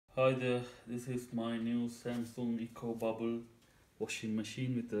Hi there, this is my new Samsung Ecobubble washing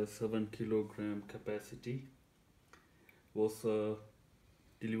machine with a 7 kilogram capacity. Was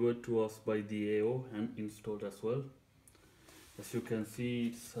delivered to us by the AO and installed as well. As you can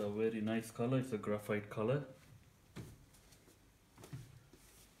see, it's a very nice color, it's a graphite color.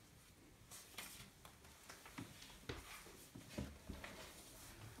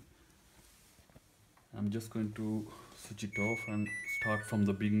 I'm just going to switch it off and start from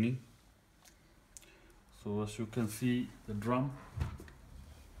the beginning. So as you can see, the drum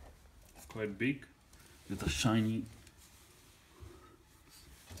is quite big with a shiny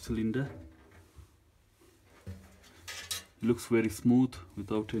cylinder. It looks very smooth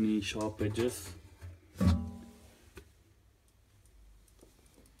without any sharp edges.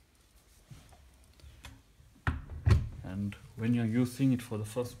 And when you're using it for the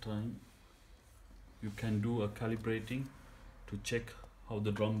first time, you can do a calibrating to check how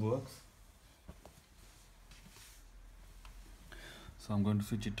the drum works. So I'm going to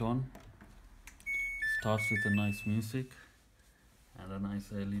switch it on. It starts with a nice music and a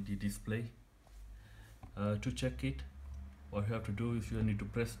nice LED display. To check it, what you have to do is you need to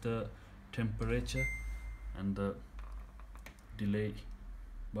press the temperature and the delay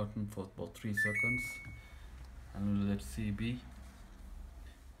button for about 3 seconds, and we'll let CB.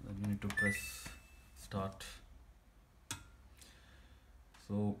 Then you need to press start.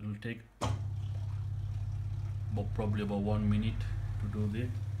 So it will take probably about 1 minute to do this.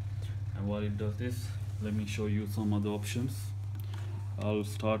 And while it does this, let me show you some other options. I'll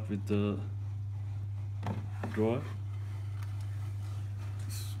start with the drawer.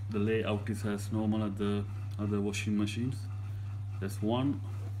 The layout is as normal as the other washing machines. There's one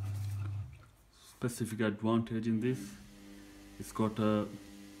specific advantage in this. It's got a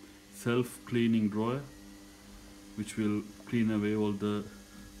self-cleaning drawer which will clean away all the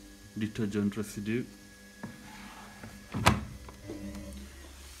detergent residue.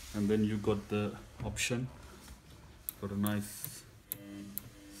 And then you got the option, got a nice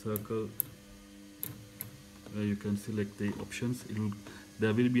circle where you can select the options.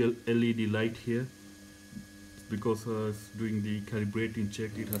 There will be a LED light here because it's doing the calibrating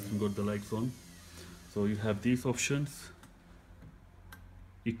check, it hasn't got the lights on. So you have these options: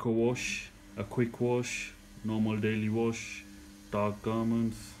 eco wash, a quick wash, normal daily wash, dark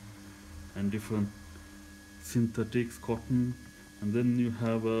garments, and different synthetics, cotton. And then you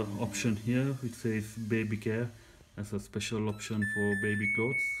have an option here which says baby care as a special option for baby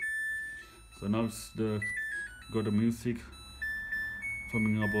clothes. So now it's got a music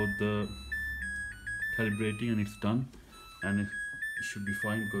coming about the calibrating, and it's done, and it should be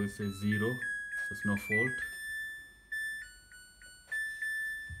fine because it says 0, there's no fault.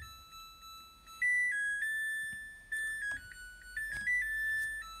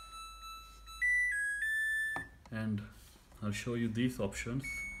 And I'll show you these options.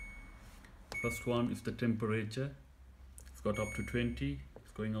 First one is the temperature. It's got up to 20,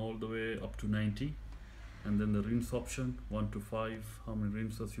 it's going all the way up to 90. And then the rinse option, 1 to 5, how many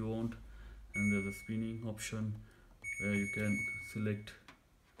rinses you want. And there's a spinning option where you can select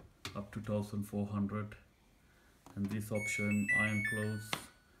up to 1400. And this option, iron clothes,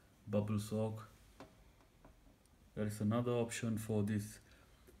 bubble soak. There is another option for this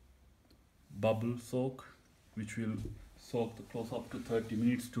bubble soak, which will soak the clothes up to 30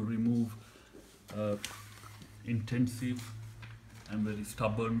 minutes to remove intensive and very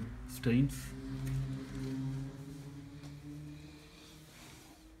stubborn stains.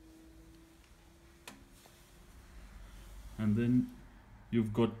 And then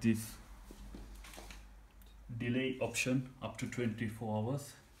you've got this delay option up to 24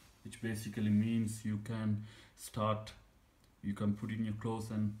 hours, which basically means you can put in your clothes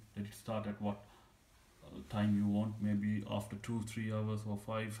and let it start at what time you want, maybe after 2-3 hours or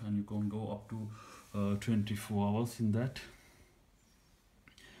 5, and you can go up to 24 hours in that.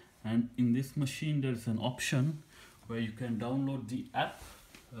 And in this machine there is an option where you can download the app,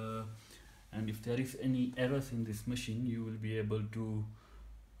 and if there is any errors in this machine, you will be able to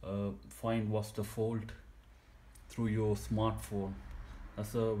find what's the fault through your smartphone.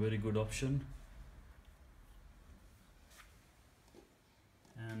 That's a very good option.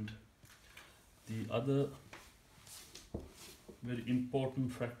 And the other very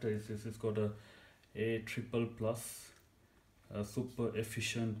important factor is this: it's got a triple plus, a super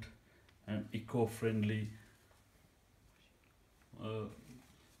efficient and eco-friendly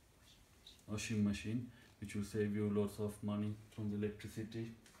washing machine, which will save you lots of money from the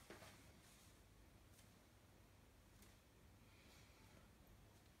electricity.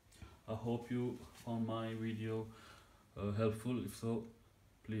 I hope you found my video helpful. If so,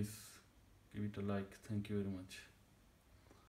 please give it a like. Thank you very much.